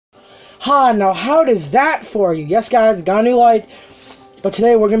Now how does that for you? Yes, guys, got a new light. But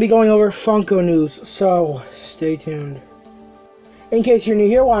today we're going to be going over Funko news, so stay tuned. In case you're new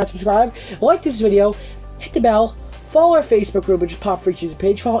here, why not subscribe, like this video, hit the bell, follow our Facebook group, which is Pop Freak User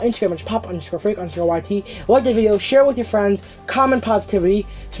Page, follow Instagram, which is Pop_Freak_YT, like the video, share with your friends, comment positivity,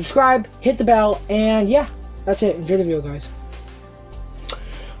 subscribe, hit the bell, and yeah, that's it. Enjoy the video, guys.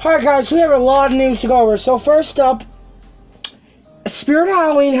 Alright, guys, so we have a lot of news to go over. So first up, Spirit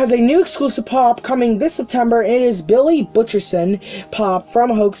Halloween has a new exclusive pop coming this September. It is Billy Butcherson pop from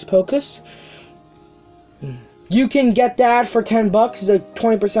Hocus Pocus. You can get that for $10. It's a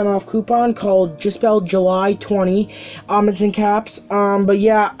 20% off coupon called just spelled July 20. It's in caps. But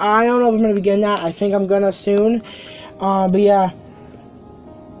yeah, I don't know if I'm gonna be getting that. I think I'm gonna soon. But yeah,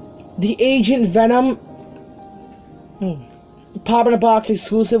 the Agent Venom pop in a box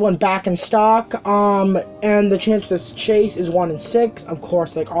exclusive went back in stock. And the chance for this chase is 1 in 6, of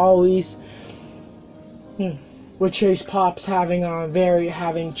course, like always. With chase pops having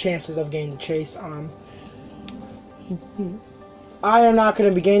having chances of getting the chase. I am not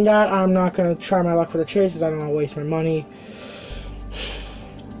gonna be getting that. I'm not gonna try my luck for the chases. I don't want to waste my money.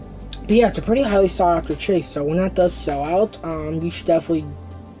 But yeah, it's a pretty highly sought after chase. So when that does sell out, you should definitely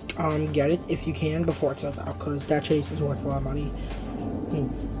get it if you can before it sells out, because that chase is worth a lot of money.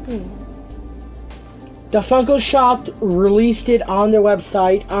 The Funko Shop released it on their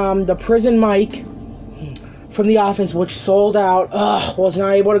website. The Prison Mike from The Office, which sold out. Was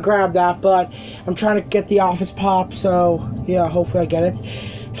not able to grab that, but I'm trying to get the Office pop, so yeah, hopefully I get it.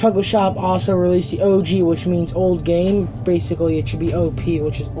 Funko Shop also released the OG, which means old game. Basically, it should be OP,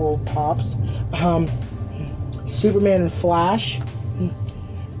 which is old pops. Superman and Flash.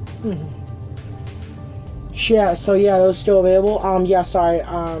 Yeah, so yeah, those still available. Yeah, sorry,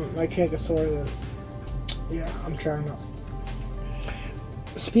 I can't get sorted. Yeah, I'm trying to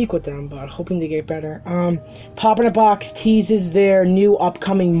speak with them, but hoping to get better. Pop in a Box teases their new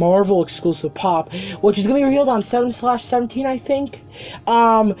upcoming Marvel exclusive pop, which is gonna be revealed on 7/17, I think.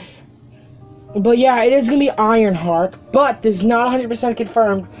 But yeah, it is gonna be Ironheart, but this is not 100%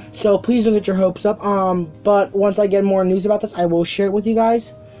 confirmed, so please don't get your hopes up. But once I get more news about this, I will share it with you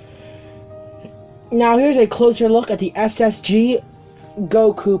guys. Now here's a closer look at the SSG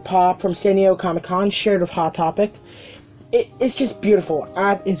Goku pop from San Diego Comic-Con, shared with Hot Topic. It's just beautiful.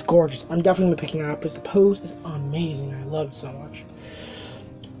 It's gorgeous. I'm definitely picking it up because the pose is amazing. I love it so much.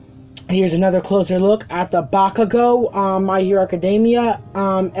 Here's another closer look at the Bakugo My Hero Academia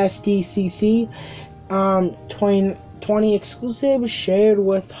SDCC 2020 exclusive, shared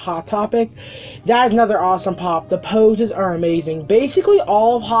with Hot Topic. That is another awesome pop. The poses are amazing. Basically,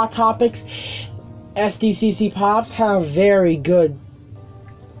 all of Hot Topic's SDCC pops have very good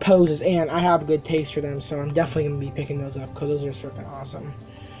poses, and I have a good taste for them, so I'm definitely going to be picking those up because those are freaking awesome.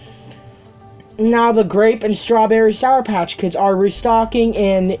 Now the Grape and Strawberry Sour Patch Kids are restocking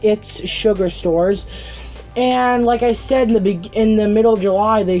in its sugar stores, and like I said, in the middle of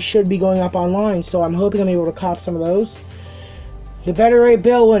July they should be going up online, so I'm hoping I'm able to cop some of those. The Better Rate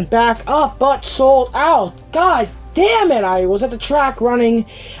Bill went back up but sold out. God damn it, I was at the track running.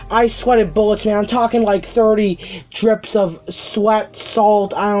 I sweated bullets, man. I'm talking like 30 drips of sweat,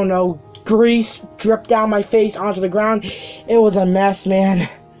 salt, I don't know, grease dripped down my face onto the ground. It was a mess, man.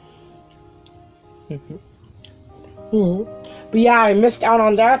 But yeah, I missed out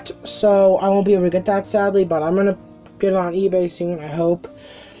on that, so I won't be able to get that, sadly, but I'm gonna get it on eBay soon, I hope.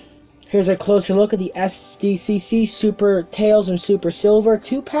 Here's a closer look at the SDCC Super Tails and Super Silver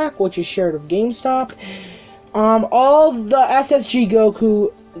 2-pack, which is shared with GameStop. All the SSG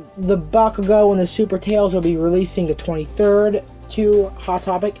Goku, the Bakugo, and the Super Tails will be releasing the 23rd to Hot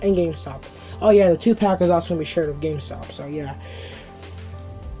Topic and GameStop. Oh yeah, the 2-pack is also going to be shared with GameStop, so yeah.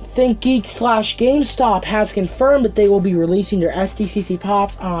 ThinkGeek/GameStop has confirmed that they will be releasing their SDCC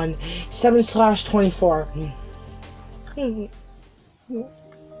pops on 7/24.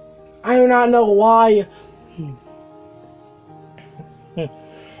 I do not know why.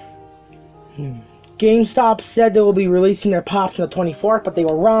 GameStop said they will be releasing their pops on the 24th, but they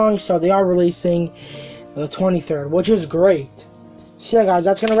were wrong, so they are releasing the 23rd, which is great. So yeah, guys,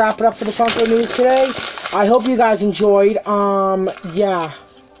 that's gonna wrap it up for the Funko news today. I hope you guys enjoyed. Yeah.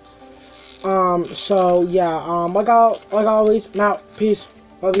 So yeah. Like always, I'm out. Peace.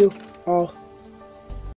 Love you all.